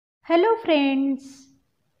Hello friends,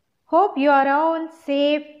 hope you are all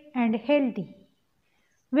safe and healthy.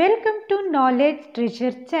 Welcome to Knowledge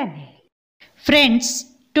Treasure channel. Friends,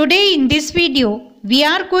 today in this video we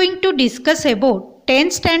are going to discuss about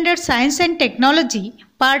 10th Standard Science and Technology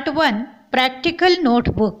Part 1 Practical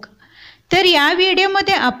Notebook. तर या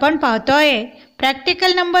व्हिडिओमध्ये आपण पाहतोय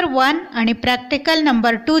practical number 1 आणि practical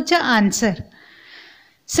number 2 चा answer.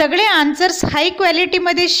 सगळे answers हाय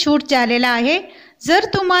क्वालिटीमध्ये shoot झालेला आहे. जर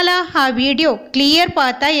तुम्हाला हा व्हिडिओ क्लिअर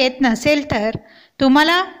पाहता येत नसेल तर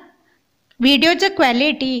तुम्हाला व्हिडिओची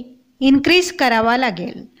क्वालिटी इन्क्रीज करावा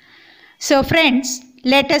लागेल. So friends,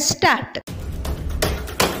 let us start.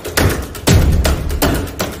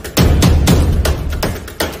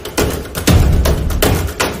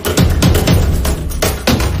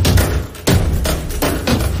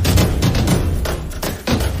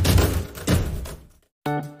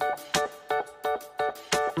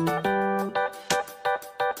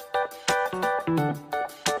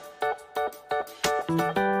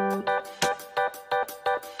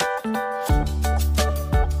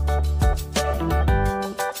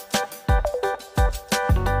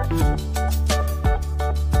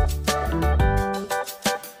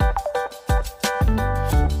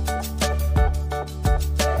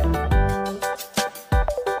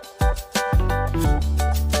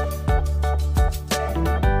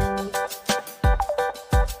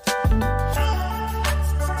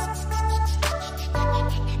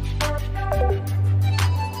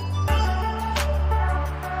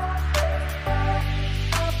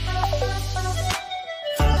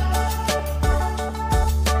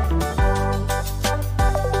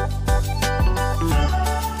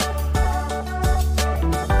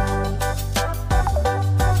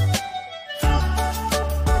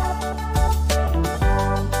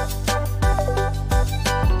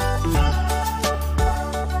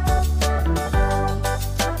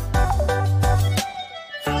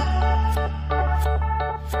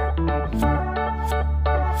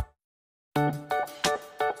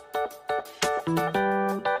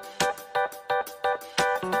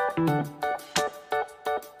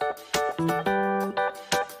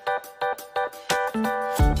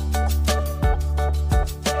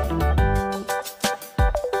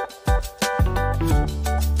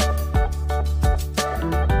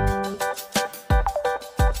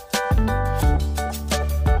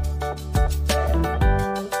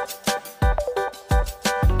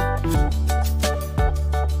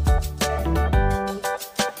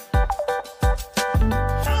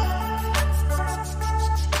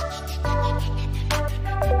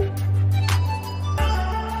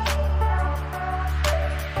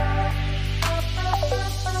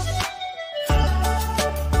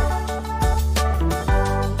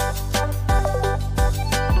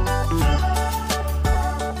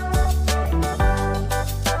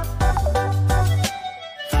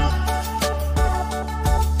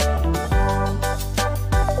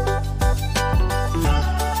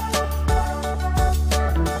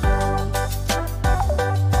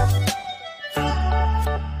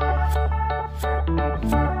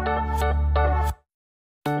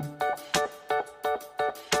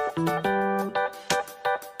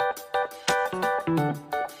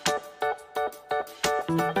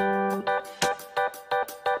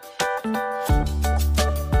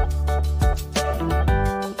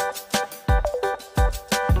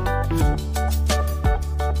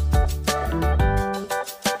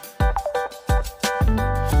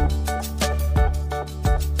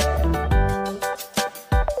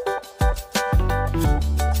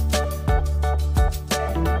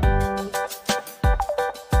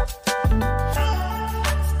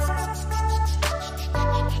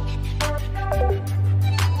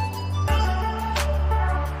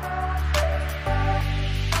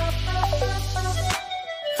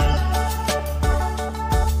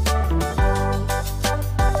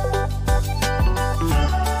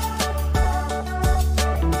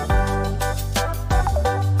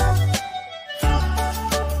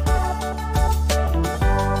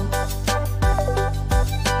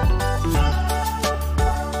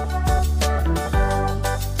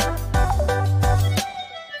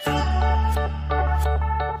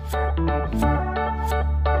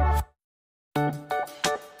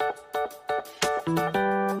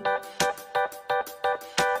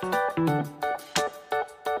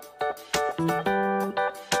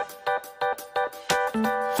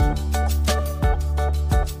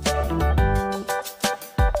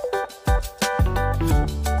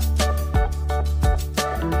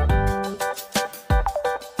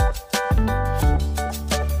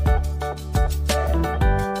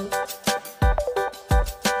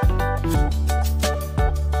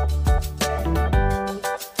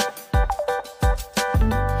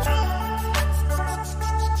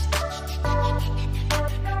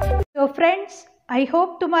 I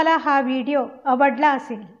hope तुम्हाला हा व्हिडिओ आवडला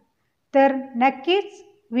असेल. तर नक्कीच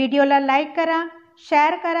व्हिडिओला लाईक करा,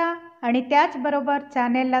 शेअर करा आणि त्याचबरोबर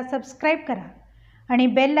चॅनेलला सबस्क्राईब करा आणि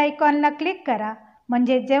बेल आयकॉनला क्लिक करा.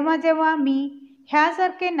 म्हणजे जेव्हा जेव्हा मी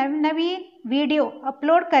ह्यासारखे नवीन व्हिडिओ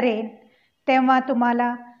अपलोड करेन तेव्हा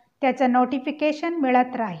तुम्हाला त्याचं नोटिफिकेशन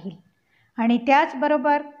मिळत राहील. आणि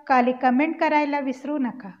त्याचबरोबर खाली कमेंट करायला विसरू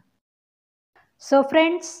नका. So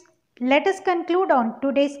friends, let us conclude on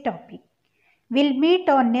today's topic. We'll meet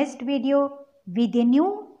on next video with a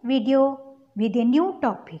new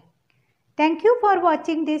topic. Thank you for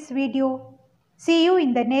watching this video. See you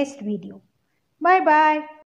in the next video. Bye bye.